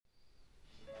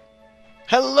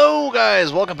Hello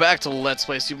guys, welcome back to Let's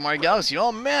Play Super Mario Galaxy.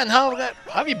 Oh man, how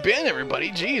have you been everybody?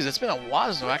 Jeez, it's been a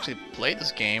while since I've actually played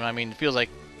this game. I mean, it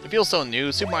feels so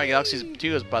new. Super Mario Galaxy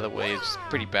 2 is, by the way, is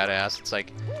pretty badass. It's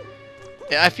like,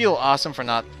 yeah, I feel awesome for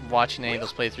not watching any of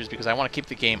those playthroughs because I want to keep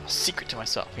the game a secret to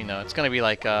myself. You know, it's gonna be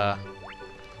like, I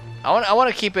want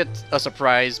to keep it a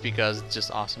surprise because it's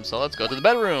just awesome. So let's go to the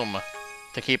bedroom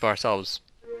to keep ourselves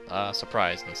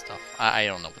surprised and stuff. I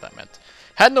don't know what that meant.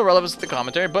 Had no relevance to the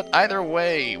commentary, but either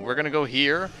way, we're gonna go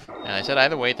here. And I said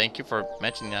either way, thank you for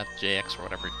mentioning that, JX or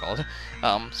whatever you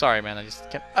called. Sorry man,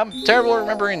 I'm terrible at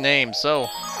remembering names, so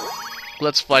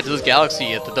let's fly to this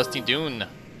galaxy at the Dusty Dune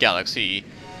Galaxy.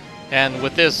 And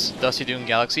with this Dusty Dune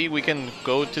Galaxy, we can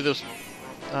go to this,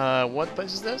 what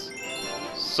place is this?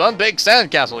 Sunbaked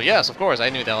Sandcastle, yes, of course, I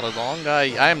knew that all along.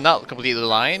 I am not completely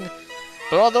lying.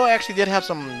 But although I actually did have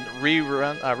some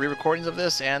re-recordings of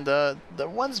this, and the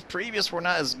ones previous were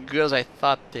not as good as I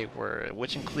thought they were,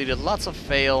 which included lots of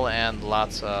fail and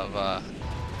lots of,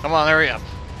 come on, hurry up.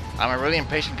 I'm a really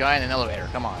impatient guy in an elevator,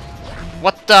 come on.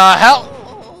 What the hell?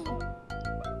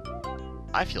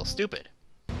 I feel stupid.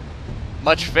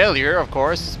 Much failure, of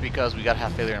course, because we gotta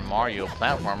have failure in Mario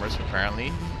platformers,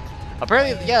 apparently.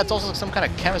 Apparently, yeah, it's also some kind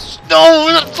of chemistry. No,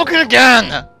 not fucking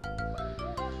again!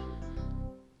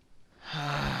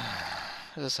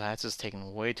 This is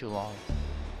taking way too long.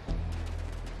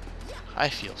 I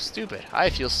feel stupid. I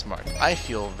feel smart. I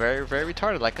feel very, very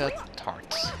retarded, like a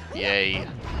tart. Yay.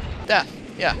 Death.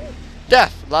 Yeah.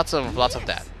 Death. Lots of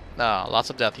death. Lots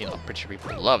of death. You know, I'm pretty sure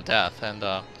people love death. And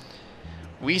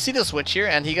we see the switch here,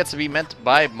 and he gets to be met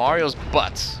by Mario's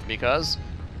butt because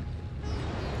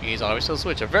he's always a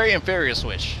switch. A very inferior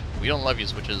switch. We don't love you,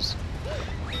 switches.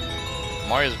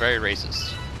 Mario's very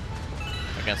racist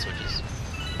against switches.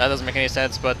 That doesn't make any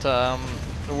sense, but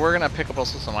we're gonna pick up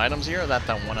also some items here. That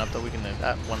one up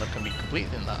can be complete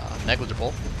and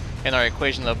negligible in our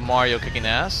equation of Mario kicking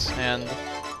ass, and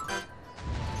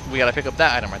we gotta pick up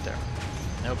that item right there.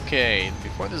 Okay,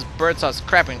 before this bird starts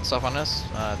crapping itself on us,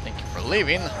 thank you for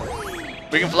leaving.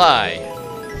 We can fly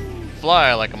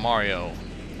like a Mario,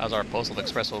 as our Postal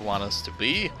Express would want us to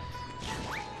be.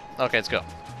 Okay, let's go.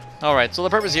 Alright, so the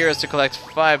purpose here is to collect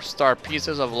 5-star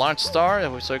pieces of Launch Star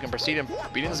so we can proceed in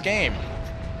beating this game.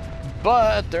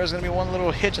 But there's going to be one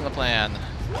little hitch in the plan.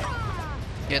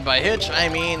 And by hitch, I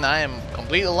mean I am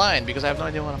completely aligned because I have no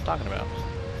idea what I'm talking about.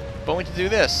 But we need to do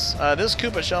this. This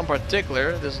Koopa shell in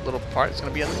particular, this little part, is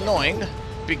going to be annoying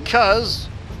because,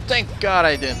 thank God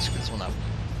I didn't screw this one up.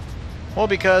 Well,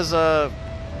 because,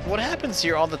 what happens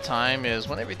here all the time is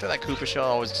whenever you throw that Koopa shell, it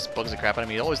always just bugs the crap out of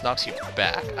me. It always knocks you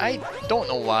back. I don't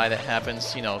know why that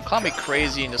happens. You know, call me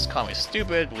crazy and just call me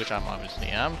stupid, which I obviously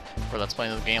am for Let's Play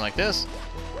a game like this.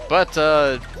 But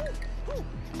I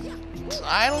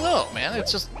don't know, man.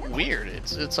 It's just weird.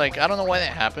 It's like I don't know why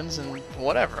that happens, and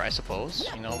whatever. I suppose,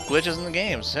 you know, glitches in the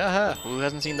games. Haha. Who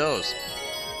hasn't seen those?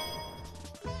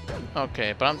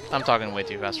 Okay, but I'm talking way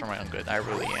too fast for my own good. I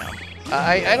really am.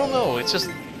 I don't know. It's just.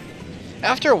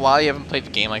 After a while, you haven't played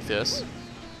the game like this.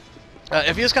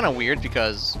 It feels kind of weird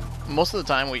because most of the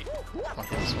time we...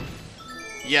 Okay, this one.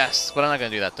 Yes, but I'm not gonna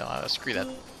do that though. Screw that.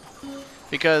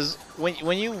 Because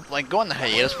when you like go on the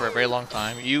hiatus for a very long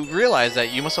time, you realize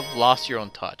that you must have lost your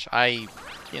own touch. You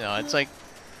know, it's like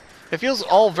it feels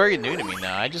all very new to me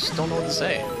now. I just don't know what to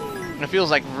say. And it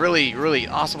feels like really, really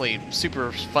awesomely,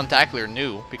 super funtacular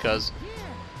new because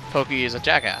Pokey is a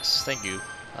jackass. Thank you.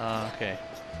 Okay,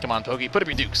 come on, Pokey, put up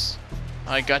your dukes.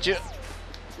 I got you.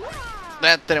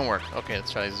 That didn't work. Okay,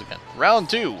 let's try this again. Round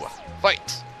 2,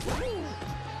 fight.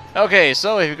 Okay,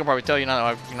 so if you can probably tell, you're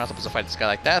not supposed to fight this guy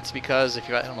like that because if you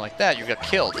got him like that, you got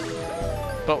killed.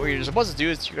 But what you're supposed to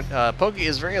do is, Pokey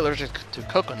is very allergic to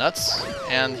coconuts,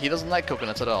 and he doesn't like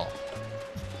coconuts at all.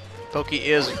 Pokey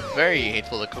is very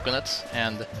hateful to coconuts,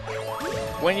 and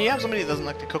when you have somebody that doesn't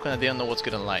like the coconut, they don't know what's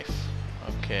good in life.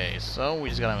 Okay, so we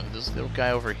just got this little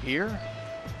guy over here.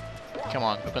 Come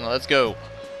on, Coconut, let's go.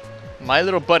 My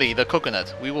little buddy, the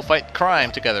Coconut. We will fight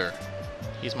crime together.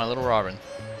 He's my little Robin.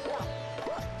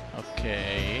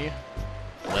 Okay.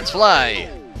 Let's fly.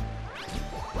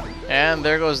 And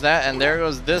there goes that, and there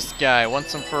goes this guy.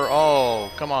 Once and for all.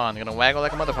 Come on, gonna waggle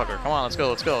like a motherfucker. Come on, let's go,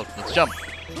 let's go. Let's jump.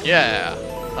 Yeah,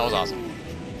 that was awesome.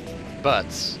 But,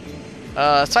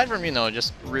 aside from, you know,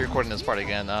 just re-recording this part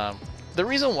again, the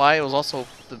reason why it was also,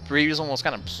 the previous one was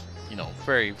kind of, you know,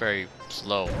 very, very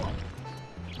slow.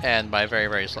 And by very,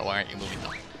 very slow, why aren't you moving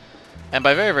though? And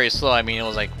by very, very slow, I mean it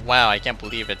was like, wow, I can't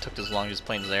believe it took this long just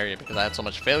playing this area because I had so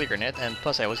much failure in it, and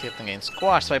plus I always kept getting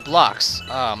squashed by blocks.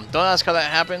 Don't ask how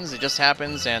that happens, it just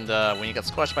happens, and when you get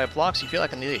squashed by blocks, you feel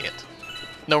like an idiot.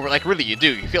 No, like really, you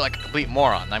do. You feel like a complete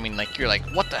moron. I mean, like you're like,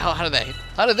 what the hell? How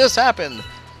did this happen?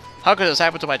 How could this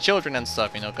happen to my children and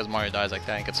stuff? You know, because Mario dies like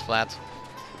that and gets flat,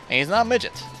 and he's not a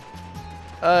midget.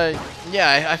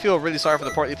 Yeah, I feel really sorry for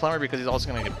the portly plumber because he's also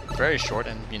gonna get very short,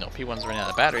 and you know, P1's running out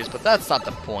of batteries. But that's not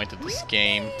the point of this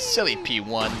game. Silly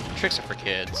P1 tricks are for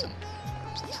kids. And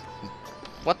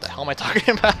what the hell am I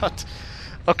talking about?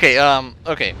 Okay,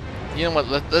 okay. You know what?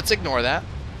 Let's ignore that.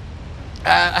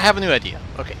 I have a new idea.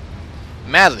 Okay.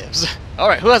 Mad Libs.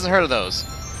 Alright, who hasn't heard of those?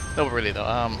 No, but really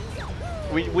though,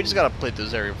 we just gotta play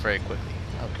this area very quickly.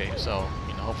 Okay, so,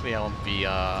 you know, hopefully I won't be,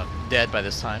 dead by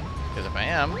this time. Because if I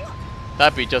am,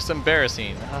 that'd be just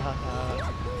embarrassing.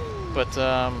 But,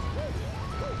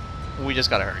 we just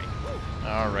gotta hurry.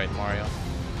 Alright, Mario.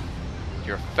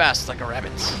 You're fast like a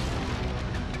rabbit.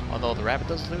 Although the rabbit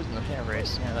does lose in the hair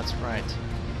race. Yeah, that's right.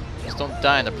 Just don't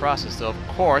die in the process, though. Of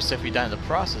course, if we die in the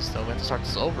process, though, we have to start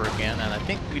this over again. And I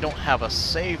think we don't have a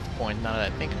save point now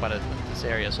that I think about it in this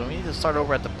area. So we need to start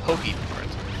over at the pokey part.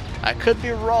 I could be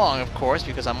wrong, of course,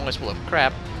 because I'm always full of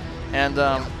crap. And,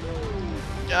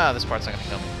 this part's not gonna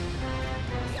kill me.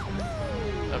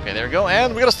 Okay, there we go.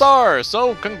 And we got a star!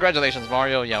 So, congratulations,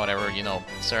 Mario. Yeah, whatever, you know,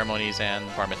 ceremonies and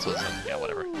bar mitzvahs and, yeah,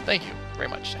 whatever. Thank you very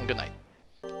much, and good night.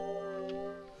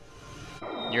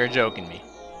 You're joking me.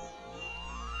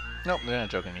 Nope, they're not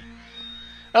joking me.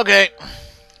 Okay.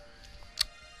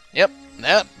 Yep,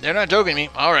 they're not joking me.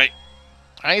 Alright.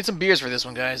 I need some beers for this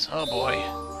one, guys. Oh boy.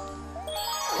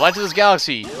 Fly to this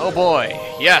galaxy. Oh boy.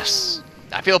 Yes.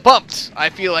 I feel pumped.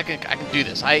 I feel like I can do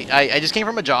this. I just came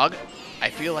from a jog. I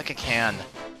feel like I can.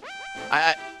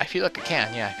 I feel like I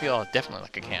can. Yeah, I feel definitely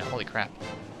like I can. Holy crap.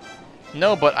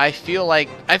 No, but I feel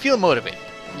motivated.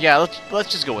 Yeah,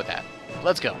 let's just go with that.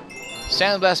 Let's go.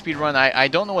 Sandblast speedrun. I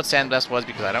don't know what Sandblast was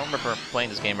because I don't remember playing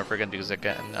this game ever again because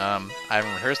again, I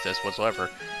haven't rehearsed this whatsoever.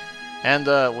 And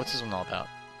what's this one all about?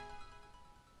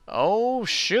 Oh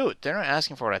shoot, they're not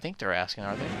asking for what I think they're asking,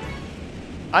 are they?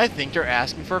 I think they're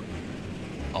asking for...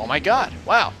 Oh my god,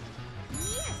 wow.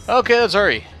 Okay, let's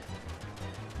hurry.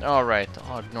 Alright,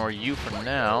 I'll ignore you for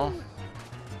now.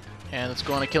 And let's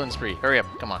go on a killing spree. Hurry up,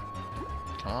 come on.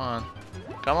 Come on.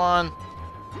 Come on.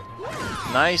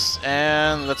 Nice,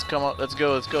 and let's come up. Let's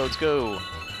go.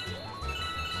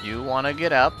 You wanna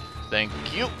get up? Thank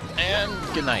you, and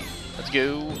good night. Let's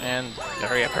go, and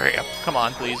hurry up. Come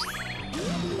on, please.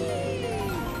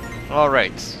 All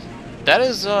right, that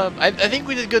is. I think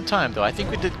we did good time though. I think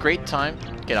we did great time.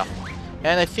 Get up,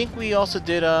 and I think we also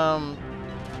did.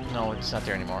 No, it's not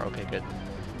there anymore. Okay, good.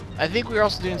 I think we're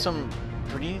also doing some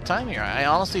pretty neat time here. I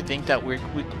honestly think that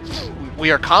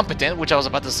we are competent, which I was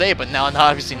about to say, but now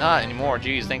obviously not anymore.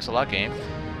 Jeez, thanks a lot, game.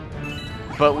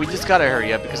 But we just gotta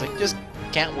hurry up because I just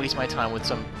can't waste my time with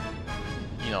some,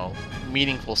 you know,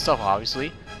 meaningful stuff,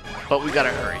 obviously. But we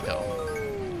gotta hurry though.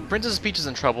 Princess Peach is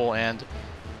in trouble, and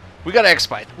we gotta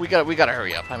expedite. We gotta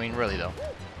hurry up. I mean, really though.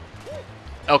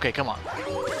 Okay, come on.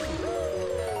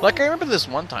 Like I remember this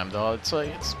one time though. It's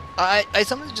like I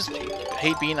sometimes just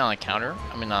hate being on a counter.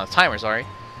 I mean, on a timer, sorry.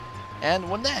 And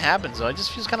when that happens, though, it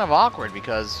just feels kind of awkward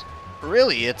because,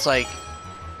 really, it's like,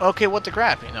 okay, what the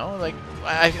crap, you know? Like,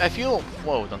 I feel...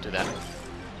 Whoa, don't do that.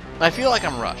 I feel like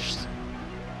I'm rushed.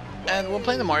 And when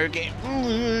playing the Mario game...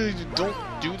 Don't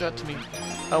do that to me.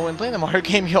 When playing the Mario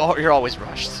game, you're always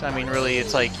rushed. I mean, really,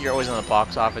 it's like you're always in the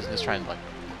box office and just trying to, like,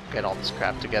 get all this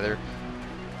crap together.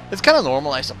 It's kind of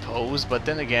normal, I suppose, but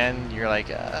then again, you're like,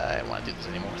 I don't want to do this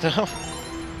anymore.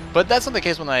 But that's not the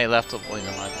case when I left, you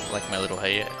know, my little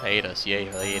hiatus. Yay,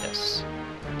 hiatus.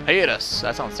 Hiatus.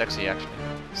 That sounds sexy, actually.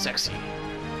 Sexy.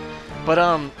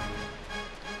 But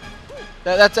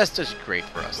that's just great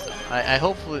for us, though. I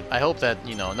hope that,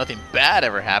 you know, nothing bad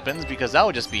ever happens because that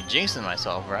would just be jinxing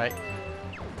myself, right?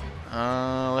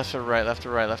 Left or right? Left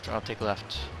or right? Left or... I'll take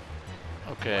left.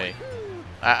 Okay.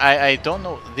 I don't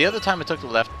know. The other time I took the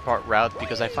left part route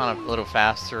because I found it a little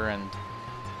faster, and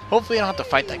hopefully I don't have to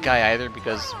fight that guy either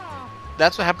because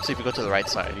that's what happens if you go to the right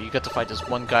side. You get to fight this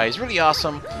one guy. He's really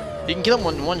awesome. You can kill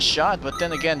him in one shot, but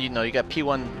then again, you know, you got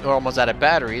P1 almost out of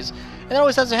batteries, and it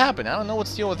always has to happen. I don't know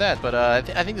what's the deal with that, but I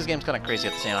think this game's kind of crazy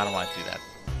at the same time. I don't want to do that.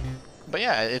 But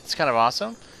yeah, it's kind of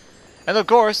awesome. And of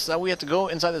course, we have to go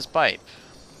inside this pipe.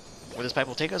 Where this pipe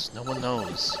will take us, no one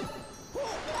knows.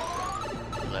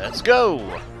 Let's go!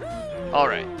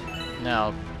 Alright.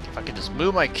 Now, if I can just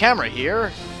move my camera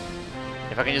here.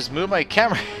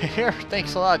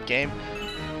 Thanks a lot, game.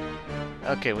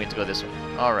 Okay, we need to go this way.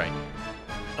 Alright.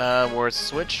 Where's the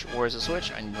switch? Where's the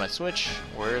switch? I need my switch.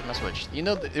 Where's my switch? You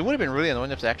know, it would have been really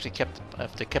annoying if they actually kept the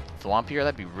thwomp here.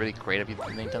 That'd be really great of you,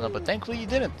 Nintendo. But thankfully you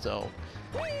didn't, though.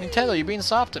 Nintendo, you're being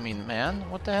soft to me, man.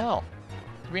 What the hell?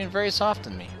 You're being very soft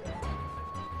on me.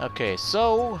 Okay,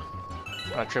 so I'm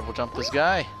gonna triple jump this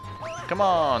guy. Come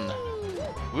on,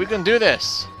 we can do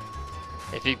this.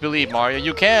 If you believe, Mario,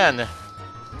 you can.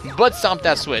 But stomp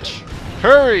that switch.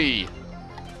 Hurry!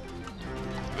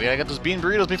 We gotta get those bean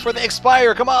burritos before they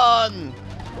expire. Come on!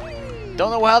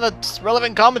 Don't know how that's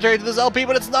relevant commentary to this LP,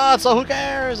 but it's not. So who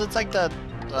cares? It's like the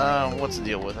what's the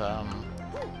deal with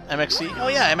MXC? Oh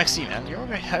yeah, MXC, man.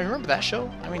 I remember that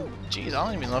show. I mean, geez, I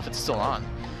don't even know if it's still on.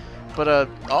 But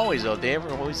always though, they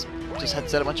always just had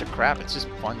said a bunch of crap. It's just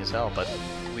fun as hell. But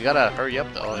we gotta hurry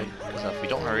up though, because if we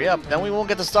don't hurry up, then we won't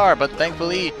get the star. But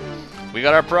thankfully, we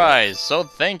got our prize. So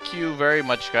thank you very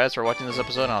much, guys, for watching this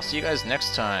episode, and I'll see you guys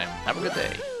next time. Have a good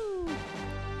day.